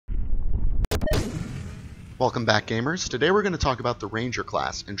Welcome back, gamers. Today we're going to talk about the Ranger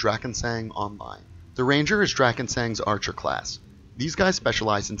class in Drakensang Online. The Ranger is Drakensang's archer class. These guys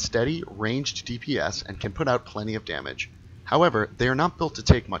specialize in steady, ranged DPS and can put out plenty of damage. However, they are not built to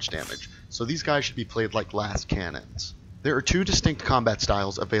take much damage, so these guys should be played like glass cannons. There are two distinct combat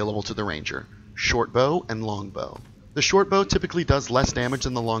styles available to the Ranger, short bow and long bow. The short bow typically does less damage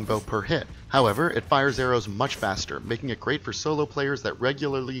than the long bow per hit. However, it fires arrows much faster, making it great for solo players that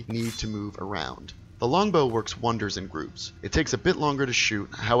regularly need to move around. The longbow works wonders in groups. It takes a bit longer to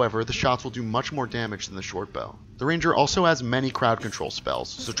shoot, however, the shots will do much more damage than the short bow. The Ranger also has many crowd control spells,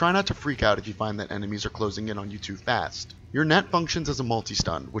 so try not to freak out if you find that enemies are closing in on you too fast. Your net functions as a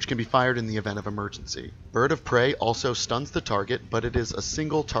multi-stun, which can be fired in the event of emergency. Bird of Prey also stuns the target, but it is a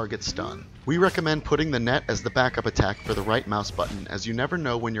single target stun. We recommend putting the net as the backup attack for the right mouse button, as you never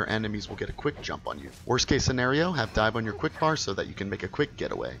know when your enemies will get a quick jump on you. Worst case scenario, have dive on your quick bar so that you can make a quick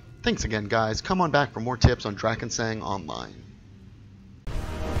getaway. Thanks again, guys. Come on back for more tips on Drakensang Online.